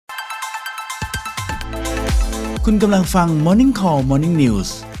คุณกำลังฟัง Morning Call Morning News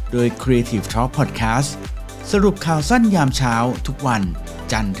โดย Creative Talk Podcast สรุปข่าวสั้นยามเช้าทุกวัน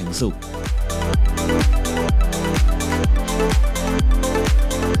จันทร์ถึงศุกร์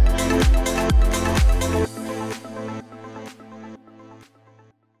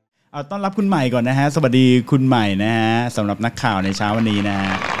เอาต้อนรับคุณใหม่ก่อนนะฮะสวัสดีคุณใหม่นะฮะสำหรับนักข่าวในเช้าวันนี้นะฮ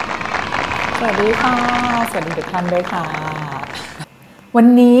ะสวัสดีค่ะสวัสดีทุกท่านด้วยค่ะวัน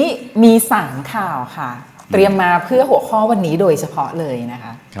นี้มี3ข่าวค่ะเตรียมมาเพื่อหัวข้อวันนี้โดยเฉพาะเลยนะค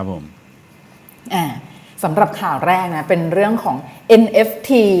ะครับผมสำหรับข่าวแรกนะเป็นเรื่องของ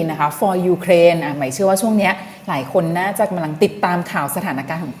NFT นะคะ for Ukraine หมายเชื่อว่าช่วงนี้หลายคนน่าจะกำลังติดตามข่าวสถานก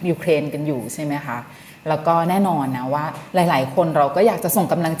ารณ์ของยูเครนกันอยู่ใช่ไหมคะแล้วก็แน่นอนนะว่าหลายๆคนเราก็อยากจะส่ง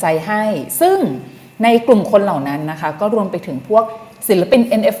กำลังใจให้ซึ่งในกลุ่มคนเหล่านั้นนะคะก็รวมไปถึงพวกศิลปิน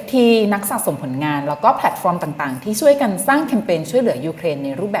NFT นักสะสมผลงานแล้วก็แพลตฟอร์มต่างๆที่ช่วยกันสร้างแคมเปญช่วยเหลือยูเครนใน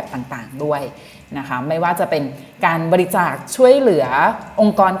รูปแบบต่างๆด้วยนะคะไม่ว่าจะเป็นการบริจาคช่วยเหลืออง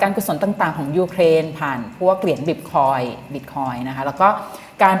ค์กรการกุศลต่างๆของยูเครนผ่านพวกเหรียญบิตคอยนะคะแล้วก็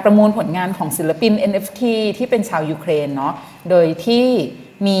การประมูลผลงานของศิลปิน NFT ที่เป็นชาวยูเครนเนาะโดยที่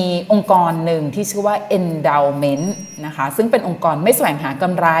มีองค์กรหนึ่งที่ชื่อว่า Endowment นะคะซึ่งเป็นองค์กรไม่แสวงหาก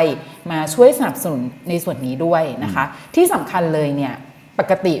ำไรมาช่วยสนับสนุนในส่วนนี้ด้วยนะคะที่สำคัญเลยเนี่ยป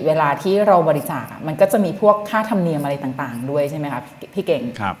กติเวลาที่เราบริจาคมันก็จะมีพวกค่าธรรมเนียมอะไรต่างๆด้วยใช่ไหมคะพี่เก่ง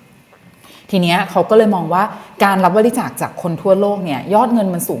ครับทีเนี้ยเขาก็เลยมองว่าการรับบริจาคจากคนทั่วโลกเนี่ยยอดเงิน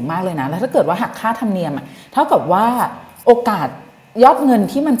มันสูงมากเลยนะแล้วถ้าเกิดว่าหักค่าธรรมเนียมเท่ากับว่าโอกาสยอดเงิน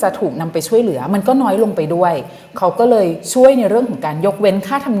ที่มันจะถูกนำไปช่วยเหลือมันก็น้อยลงไปด้วยเขาก็เลยช่วยในเรื่องของการยกเว้น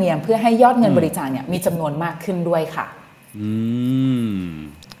ค่าธรรมเนียมเพื่อให้ยอดเงินบริจาคเนี่ยมีจำนวนมากขึ้นด้วยค่ะ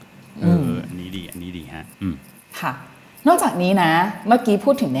อันนี้ดีฮะค่ะนอกจากนี้นะเมื่อกี้พู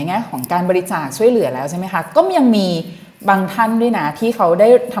ดถึงในแง่ของการบริจาคช่วยเหลือแล้วใช่ไหมคะก็ยังมีบางท่านด้วยนะที่เขาได้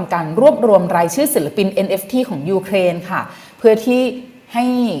ทำการรวบรวมรายชื่อศิลปิน NFT ของยูเครนค่ะเพื่อที่ให้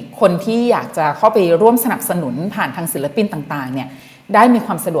คนที่อยากจะเข้าไปร่วมสนับสนุนผ่านทางศิลปินต่างๆเนี่ยได้มีค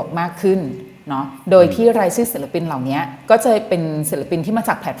วามสะดวกมากขึ้นเนาะโดยที่รายชื่อศิลปินเหล่านี้ก็จะเป็นศิลปินที่มาจ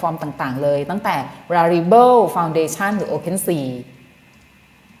ากแพลตฟอร์มต่างๆเลยตั้งแต่ Rarible Foundation หรือ OpenSea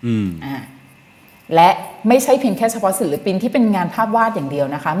และไม่ใช่เพียงแค่เฉพาะศิลปินที่เป็นงานภาพวาดอย่างเดียว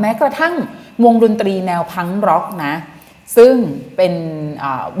นะคะแม้กระทั่งวงดนตรีแนวพังร็อกนะซึ่งเป็น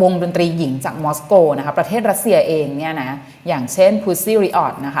วงดนตรีหญิงจากมอสโกนะคะประเทศรัสเซียเองเนี่ยนะอย่างเช่น Pussy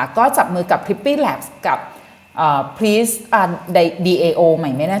Riot นะคะก็จับมือกับ Trippy Labs กับPlease DAO ให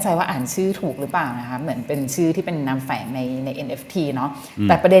ม่ไม่แน่ใจว่าอ่านชื่อถูกหรือเปล่านะคะเหมือนเป็นชื่อที่เป็นนามแฝงใน NFT เนาะแ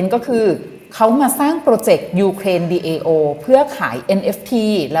ต่ประเด็นก็คือเขามาสร้างโปรเจกต์ Ukraine DAO เพื่อขาย NFT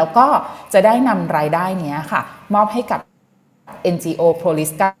แล้วก็จะได้นำรายได้นี้ค่ะมอบให้กับ NGO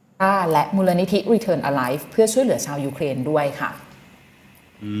Proliskaและมูลนิธิ Return Alive เพื่อช่วยเหลือชาวยูเครนด้วยค่ะ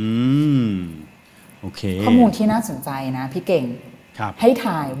โอเคข้อมูลที่น่าสนใจนะพี่เก่งให้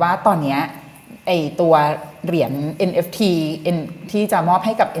ถ่ายว่าตอนนี้ไอตัวเหรียญ NFT ที่จะมอบใ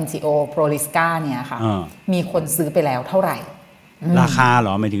ห้กับ NGO Proliska เนี่ยค่ะมีคนซื้อไปแล้วเท่าไหร่ราคาเหร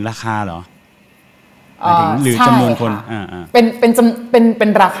อหมายถึงราคาเหรอหมายถึงหรือจำนวนคนเป็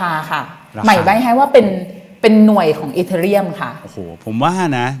นราคาค่ะหมายไว้ให้ว่าเป็นหน่วยของอีเธเรียมค่ะโอ้โหผมว่า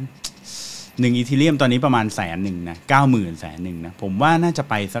นะ1อีเธเรียมตอนนี้ประมาณ100,000นะ 90,000 นะผมว่าน่าจะ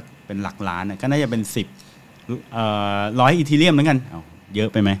ไปสักเป็นหลักล้านนะก็น่าจะเป็น100อีเธเรียมเหมือนกันเยอะ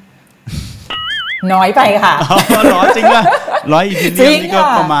ไปไหมน้อยไปค่ะร้อยจริงป่ะ100อีเธเรียมนี่ก็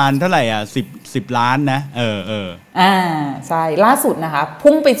ประมาณเท่าไหร่อ่ะ10ล้านนะใช่ล่าสุดนะคะ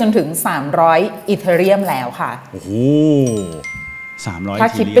พุ่งไปจนถึง300อีเธเรียมแล้วค่ะโอ้โห300ถ้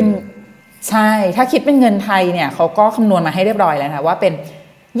าคิดเป็นใช่ถ้าคิดเป็นเงินไทยเนี่ยเขาก็คำนวณมาให้เรียบร้อยแล้วนะว่าเป็น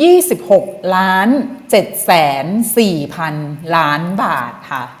26,704,000 ล้านบาท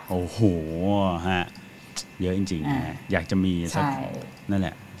ค่ะโอ้โหฮะเยอะจริงๆนะอยากจะมีสักนั่นแหล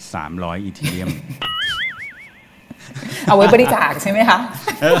ะ300อีเธเรียมเอาไว้บริจาคใช่ไหมคะ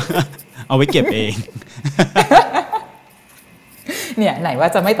เอาไว้เก็บเองเนี่ยไหนว่า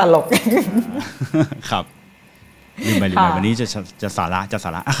จะไม่ตลกครับลืมไปวันนี้จะสาระ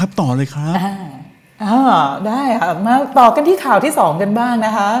ครับต่อเลยครับได้ค่ะมาต่อกันที่ข่าวที่2กันบ้างน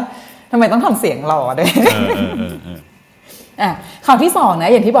ะคะทำไมต้องทำเสียงหล่อด้วยข่าวที่2น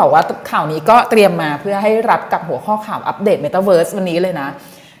ะอย่างที่บอกว่าข่าวนี้ก็เตรียมมาเพื่อให้รับกับหัวข้อข่าวอัปเดต Metaverse วันนี้เลยนะ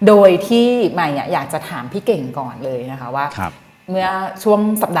โดยที่ใหม่อยากจะถามพี่เก่งก่อนเลยนะคะว่าเมื่อช่วง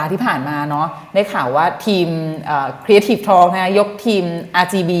สัปดาห์ที่ผ่านมาเนาะได้ข่าวว่าทีมCreative Talk นะยกทีม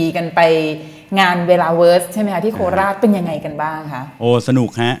RGB กันไปงานเวลาเวิร์สใช่ไหมคะที่โคราชเป็นยังไงกันบ้างคะโอ้สนุก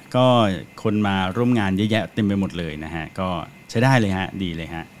ฮะก็คนมาร่วมงานเยอะแยะเต็มไปหมดเลยนะฮะก็ใช้ได้เลยฮะดีเลย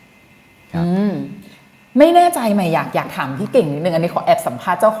ฮะครับไม่แน่ใจไหมอยากถามพี่เก่งนิดนึงอันนี้ขอแอบสัมภ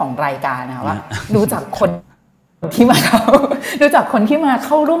าษณ์เจ้าของรายการนะว่าดูจากคน ที่มาเข้า ดูจากคนที่มาเ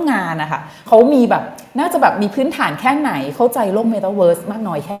ข้าร่วมงานนะคะเขามีแบบน่าจะแบบมีพื้นฐานแค่ไหนเข้าใจโลกเมตาเวิร์สมาก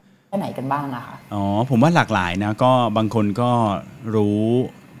น้อยแค่ไหนกันบ้างอะคะอ๋อผมว่าหลากหลายนะก็บางคนก็รู้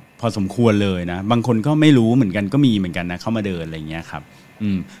พอสมควรเลยนะบางคนก็ไม่รู้เหมือนกันก็มีเหมือนกันนะเข้ามาเดินอะไรเงี้ยครับ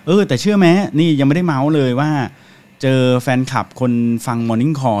แต่เชื่อไหมนี่ยังไม่ได้เมาส์เลยว่าเจอแฟนคลับคนฟัง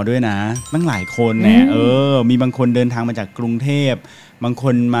Morning Call ด้วยนะตั้งหลายคนเนี่ยมีบางคนเดินทางมาจากกรุงเทพบางค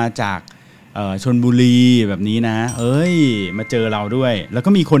นมาจากชลบุรีแบบนี้นะมาเจอเราด้วยแล้วก็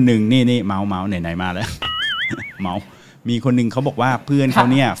มีคนหนึ่งนี่เมาส์ไหนมาแล้ว เมาส์มีคนหนึ่งเขาบอกว่าเพื่อนเขา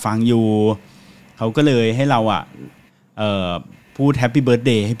เนี่ยฟังอยู่เขาก็เลยให้เราพูดแฮปปี้เบิร์ธเ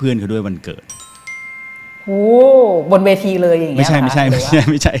ดย์ให้เพื่อนเขาด้วยวันเกิดโอ้บนเวทีเลยอย่างเงี้ยไม่ใ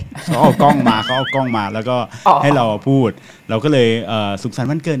ช่เขาเอากล้องมาแล้วก็ให้เราพูดเราก็เลยสุขสันต์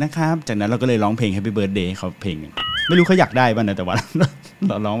วันเกิดนะครับจากนั้นเราก็เลยร้องเพลงแฮปปี้เบิร์ธเดย์เขาเพลงนึงไม่รู้เขาอยากได้ป่ะนะแต่ว่า เ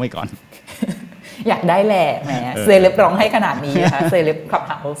ราร้องไว้ก่อนอยากได้แหละแหมเซเลบร้องให้ขนาดนี้นะคะเซเลบคลับ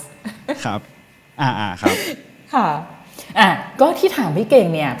เฮาส์ครับครับค่ะก็ที่ถามพี่เก่ง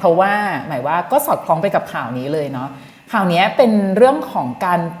เนี่ยเพราะว่าหมายว่าก็สอดคล้องไปกับข่าวนี้เลยเนาะข่าวนี้เป็นเรื่องของก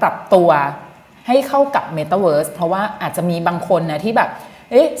ารปรับตัวให้เข้ากับ Metaverse เพราะว่าอาจจะมีบางคนนะที่แบบ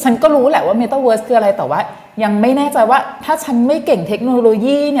ฉันก็รู้แหละว่า Metaverse คืออะไรแต่ว่ายังไม่แน่ใจว่าถ้าฉันไม่เก่งเทคโนโล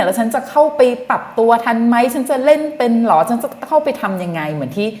ยีเนี่ยแล้วฉันจะเข้าไปปรับตัวทันไหมฉันจะเล่นเป็นหรอฉันจะเข้าไปทำยังไงเหมือ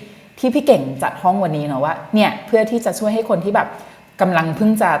นที่พี่เก่งจัดห้องวันนี้เนาะว่าเนี่ยเพื่อที่จะช่วยให้คนที่แบบกำลังเพิ่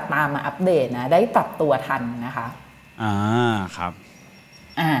งจะตามมาอัปเดตนะได้ปรับตัวทันนะคะครับ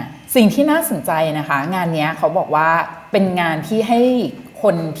สิ่งที่น่าสนใจนะคะงานนี้เขาบอกว่าเป็นงานที่ให้ค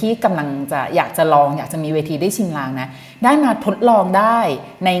นที่กำลังจะอยากจะลองอยากจะมีเวทีได้ชิมลางนะได้มาทดลองได้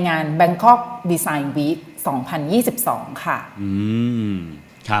ในงาน Bangkok Design Week 2022 ค่ะ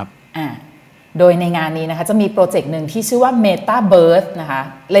ครับโดยในงานนี้นะคะจะมีโปรเจกต์หนึ่งที่ชื่อว่า Metaverse นะคะ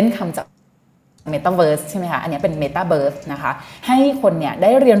เล่นคำจาก Metaverse ใช่ไหมคะอันนี้เป็น Metaverse นะคะให้คนเนี่ยได้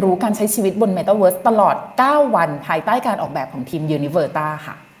เรียนรู้การใช้ชีวิตบน Metaverse ตลอด9วันภายใต้การออกแบบของทีม Univerta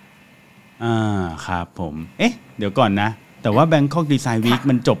ค่ะครับผมเดี๋ยวก่อนนะแต่ว่า Bangkok Design Week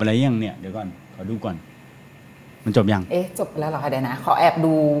มันจบอะไรยังเนี่ยเดี๋ยวก่อนขอดูก่อนมันจบยังจบแล้วเหรอคะเดี๋ยวนะขอแอบ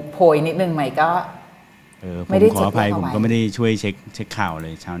ดูโพยนิดนึงใหม่ก็ไม่ได้ขออภัยผมก็ไม่ได้ช่วยเช็คข่าวเล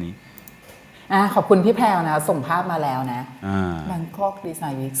ยเช้านี้ขอบคุณพี่แพรวนะส่งภาพมาแล้วนะ Bangkok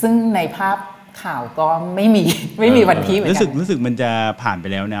Design Week ซึ่งในภาพข่าวก็ไม่มีวันที่เหมือนกันรู้สึกมันจะผ่านไป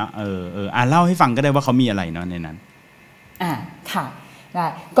แล้วนะเล่าให้ฟังก็ได้ว่าเขามีอะไรเนาะในนั้นค่ะได้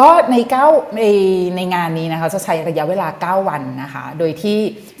ก็ในงานนี้นะคะจะใช้ระยะเวลา9วันนะคะโดยที่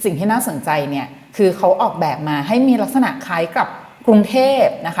สิ่งที่น่าสนใจเนี่ยคือเขาออกแบบมาให้มีลักษณะคล้ายกับกรุงเทพ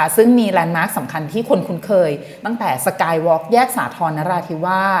นะคะซึ่งมีแลนด์มาร์คสำคัญที่คนคุ้นเคยตั้งแต่สกายวอล์กแยกสาทรนราธิว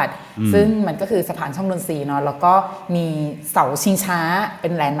าสซึ่งมันก็คือสะพานช่องนนทรีเนาะแล้วก็มีเสาชิงช้าเป็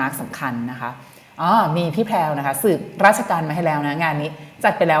นแลนด์มาร์คสำคัญนะคะมีพี่แพรวนะคะสืบราชการมาให้แล้วนะงานนี้จั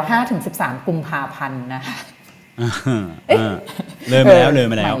ดไปแล้ว 5-13 กุมภาพันธ์นะคะเลยมา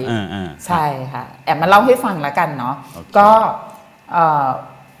แล้วใช่ค่ะแอบมาเล่าให้ฟังแล้วกันเนาะก็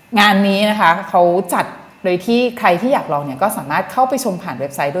งานนี้นะคะเขาจัดโดยที่ใครที่อยากลองเนี่ยก็สามารถเข้าไปชมผ่านเว็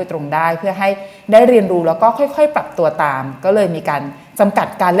บไซต์โดยตรงได้เพื่อให้ได้เรียนรู้แล้วก็ค่อยๆปรับตัวตามก็เลยมีการจำกัด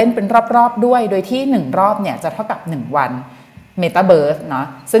การเล่นเป็นรอบๆด้วยโดยที่1รอบเนี่ยจะเท่ากับ1วัน Metaverse เนาะ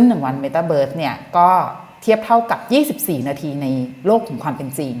ซึ่ง1วัน Metaverse เนี่ยก็เทียบเท่ากับ24นาทีในโลกของความเป็น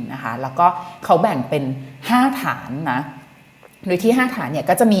จริงนะคะแล้วก็เขาแบ่งเป็น5ฐานนะโดยที่5ฐานเนี่ย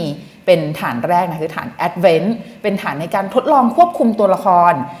ก็จะมีเป็นฐานแรกนะคือฐาน Advent เป็นฐานในการทดลองควบคุมตัวละค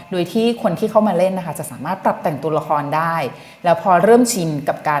รโดยที่คนที่เข้ามาเล่นนะคะจะสามารถปรับแต่งตัวละครได้แล้วพอเริ่มชิน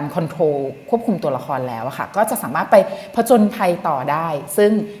กับการคอนโทรลควบคุมตัวละครแล้วค่ะก็จะสามารถไปผจญภัยต่อได้ซึ่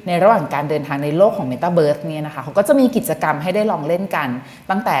งในระหว่างการเดินทางในโลกของ Metaverse เนี่ยนะคะเขาก็จะมีกิจกรรมให้ได้ลองเล่นกัน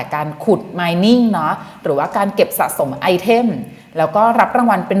ตั้งแต่การขุด mining เนาะหรือว่าการเก็บสะสมไอเทมแล้วก็รับราง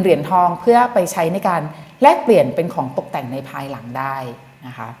วัลเป็นเหรียญทองเพื่อไปใช้ในการแลกเปลี่ยนเป็นของตกแต่งในภายหลังได้น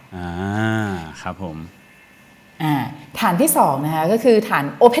ะคะครับผมฐานที่2นะคะก็คือฐาน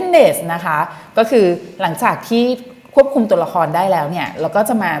openness นะคะก็คือหลังจากที่ควบคุมตัวละครได้แล้วเนี่ยเราก็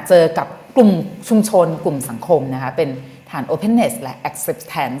จะมาเจอกับกลุ่มชุมชนกลุ่มสังคมนะคะเป็นฐาน openness และ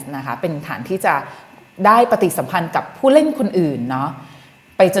acceptance นะคะเป็นฐานที่จะได้ปฏิสัมพันธ์กับผู้เล่นคนอื่นเนาะ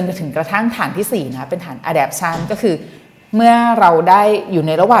ไปจนถึงกระทั่งฐานที่4นะคะเป็นฐาน adaptation ก็คือเมื่อเราได้อยู่ใ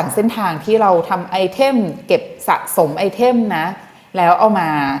นระหว่างเส้นทางที่เราทำไอเทมเก็บสะสมไอเทมนะแล้วเอามา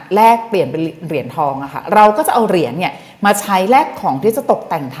แลกเปลี่ยนเป็นเหรียญทองอะค่ะเราก็จะเอาเหรียญเนี่ยมาใช้แลกของที่จะตก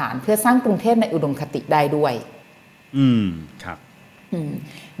แต่งฐานเพื่อสร้างกรุงเทพในอุดมคติได้ด้วยครับ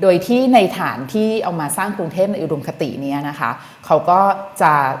โดยที่ในฐานที่เอามาสร้างกรุงเทพในอุดมคตินี้นะคะเขาก็จ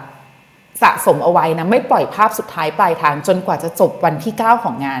ะ สะสมเอาไว้นะไม่ปล่อยภาพสุดท้ายปลายทางจนกว่าจะจบวันที่9ข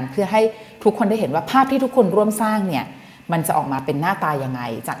องงานเพื่อให้ทุกคนได้เห็นว่าภาพที่ทุกคนร่วมสร้างเนี่ยมันจะออกมาเป็นหน้าตายังไง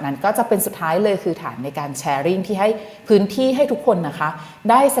จากนั้นก็จะเป็นสุดท้ายเลยคือฐานในการแชร์ริ่งที่ให้พื้นที่ให้ทุกคนนะคะ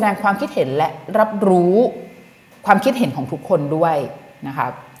ได้แสดงความคิดเห็นและรับรู้ความคิดเห็นของทุกคนด้วยนะคะ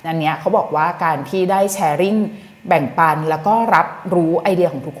อันเนี้ยเขาบอกว่าการที่ได้แชร์ริ่งแบ่งปันแล้วก็รับรู้ไอเดีย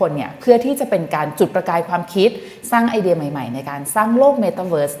ของทุกคนเนี่ยเพื่อที่จะเป็นการจุดประกายความคิดสร้างไอเดียใหม่ๆในการสร้างโลกเมตา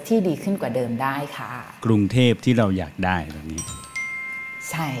เวิร์สที่ดีขึ้นกว่าเดิมได้ค่ะกรุงเทพที่เราอยากได้แบบนี้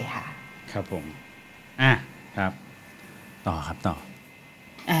ใช่ค่ะครับผมครับต่อ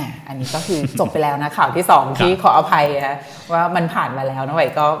อันนี้ก็คือจบไปแล้วนะข่าวที่2ที่ขออภัยนะว่ามันผ่านมาแล้วนะไว้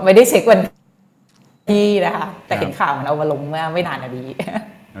ก็ไม่ได้เช็ควันที่นะคะแต่เห็นข่าวมันเอามาลงเมื่อไม่นานนี้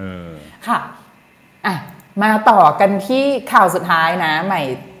ค่ะมาต่อกันที่ข่าวสุดท้ายนะใหม่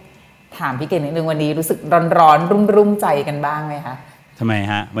ถามพี่เก่งนิดนึงวันนี้รู้สึกร้อนรุ่มใจกันบ้างไหมคะทำไม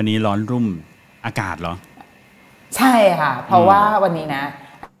ฮะวันนี้ร้อนรุ่มอากาศเหรอใช่ค่ะเพราะว่าวันนี้นะ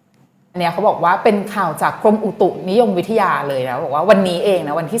เนี่ยเขาบอกว่าเป็นข่าวจากกรมอุตุนิยมวิทยาเลยนะบอกว่าวันนี้เองน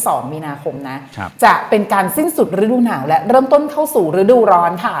ะวันที่2 มีนาคมนะจะเป็นการสิ้นสุดฤดูหนาวและเริ่มต้นเข้าสู่ฤดูร้อ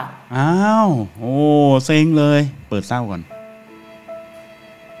นค่ะอ้าวโอ้เซ็งเลยเปิดเศร้าก่อน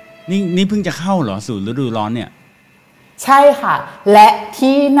นี่เพิ่งจะเข้าเหรอสู่ฤดูร้อนเนี่ยใช่ค่ะและ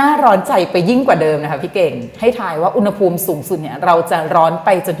ที่น่าร้อนใจไปยิ่งกว่าเดิมนะคะพี่เก่งให้ทายว่าอุณหภูมิสูงสุดเนี่ยเราจะร้อนไป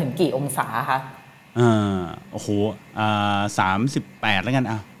จนถึงกี่องศาคะโอ้โห38แล้วกัน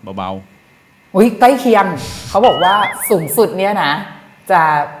เบาๆอุ้ยใกล้เคียงเขาบอกว่าสูงสุดเนี่ยนะจะ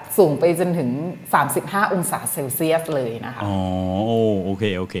สูงไปจนถึง35องศาเซลเซียสเลยนะคะอ๋อโอเ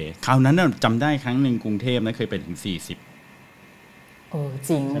คคราวนั้นจำได้ครั้งหนึ่งกรุงเทพนะเคยไปถึง40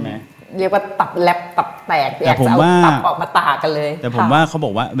จริงใช่ไหมเรียกว่าตับแลบตับแตกแต่ผมว่าตับออกมาตากันเลยแต่ผมว่าเขาบ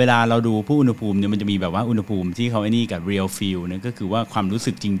อกว่าเวลาเราดูผู้อุณหภูมิเนี่ยมันจะมีแบบว่าอุณหภูมิที่เขาไอ้นี่กับ real feel เนี่ยก็คือว่าความรู้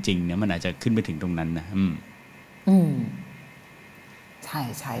สึกจริงๆเนี่ยมันอาจจะขึ้นไปถึงตรงนั้นนะใ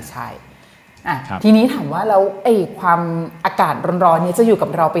ช่ทีนี้ถามว่าแล้วความอากาศร้อนๆนี้จะอยู่กับ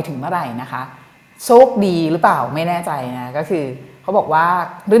เราไปถึงเมื่อไหร่นะคะโชคดีหรือเปล่าไม่แน่ใจนะก็คือเขาบอกว่า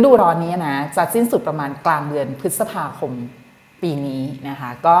ฤดูร้อนนี้นะจะสิ้นสุดประมาณกลางเดือนพฤษภาคมปีนี้นะคะ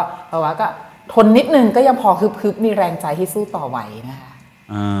ก็เพราะว่าก็ทนนิดนึงก็ยังพอฮึบมีแรงใจที่สู้ต่อไหวนะคะ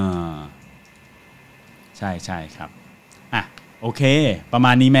ใช่ครับโอเคประม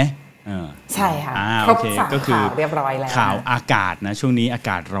าณนี้ไหมใช่ค่ะโอเคก็คือข่าวเรียบร้อยแล้วข่าวอากาศนะช่วงนี้อา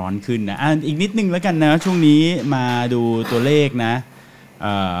กาศร้อนขึ้นนะอีกนิดนึงแล้วกันนะช่วงนี้มาดูตัวเลขนะ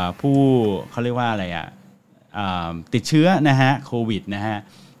ผู้เขาเรียกว่าอะไรติดเชื้อนะฮะโควิดนะฮะ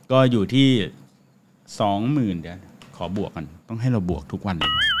ก็อยู่ที่ 20,000 เดี๋ยวขอบวกกันต้องให้เราบวกทุกวันเล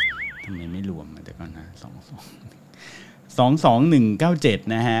ยทำไมไม่รวมแต่ก่อนนะ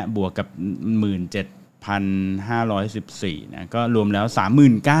22,197นะฮะบวกกับ 17,514 นะก็รวมแล้ว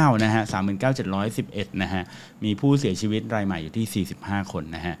 39,000 นะฮะ 39,711 นะฮะมีผู้เสียชีวิตรายใหม่อยู่ที่45คน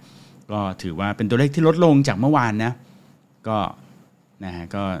นะฮะก็ถือว่าเป็นตัวเลขที่ลดลงจากเมื่อวานนะก็นะฮะ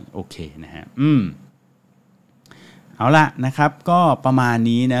ก็โอเคนะฮะเอาละนะครับก็ประมาณ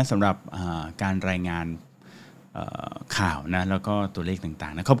นี้นะสำหรับการรายงานข่าวนะแล้วก็ตัวเลขต่า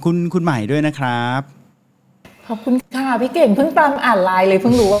งๆนะขอบคุณคุณใหม่ด้วยนะครับขอบคุณค่ะพี่เก่งเพิ่งตามอ่านไลน์เลยเ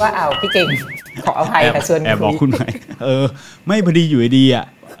พิ่งรู้ว่าพี่เก่งขออภัยค่ะชวนแอบบอกคุณใหม่ไม่พอดีอยู่ดี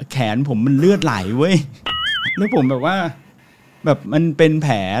แขนผมมันเลือดไหลเว้ยแล้วผมแบบว่าแบบมันเป็นแผ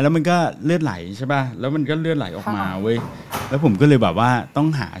ลแล้วมันก็เลือดไหลใช่ป่ะแล้วมันก็เลือดไหลออกมาเว้ยแล้วผมก็เลยแบบว่าต้อง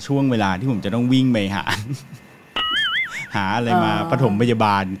หาช่วงเวลาที่ผมจะต้องวิ่งไปหาอะไรมาปฐมพยาบ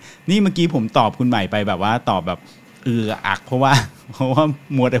าลนี่เมื่อกี้ผมตอบคุณใหม่ไปแบบว่าตอบแบบอักเพราะว่า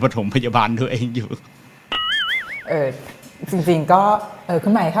มัวแต่ปฐมพยาบาลตัวเองอยู่จริงๆก็คุ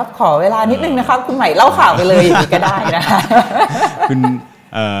ณใหม่ครับขอเวลานิดนึงนะครับคุณใหม่เล่าข่าวไปเลยอย่างนี้ก็ได้นะคะ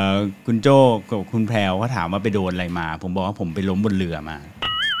คุณโจ้กับคุณแพรวเขาถามว่าไปโดนอะไรมาผมบอกว่าผมไปล้มบนเรือมา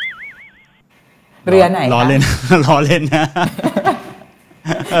เรือไหนล้อเล่นนะ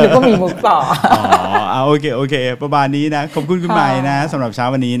หรือก็มีมุกต่อโอเคประมาณนี้นะขอบคุณคุณใหม่นะสำหรับเช้า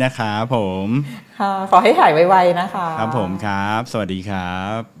วันนี้นะครับผมค่ะขอให้หายไวๆนะคะครับผมครับสวัสดีครั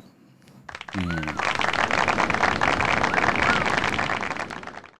บ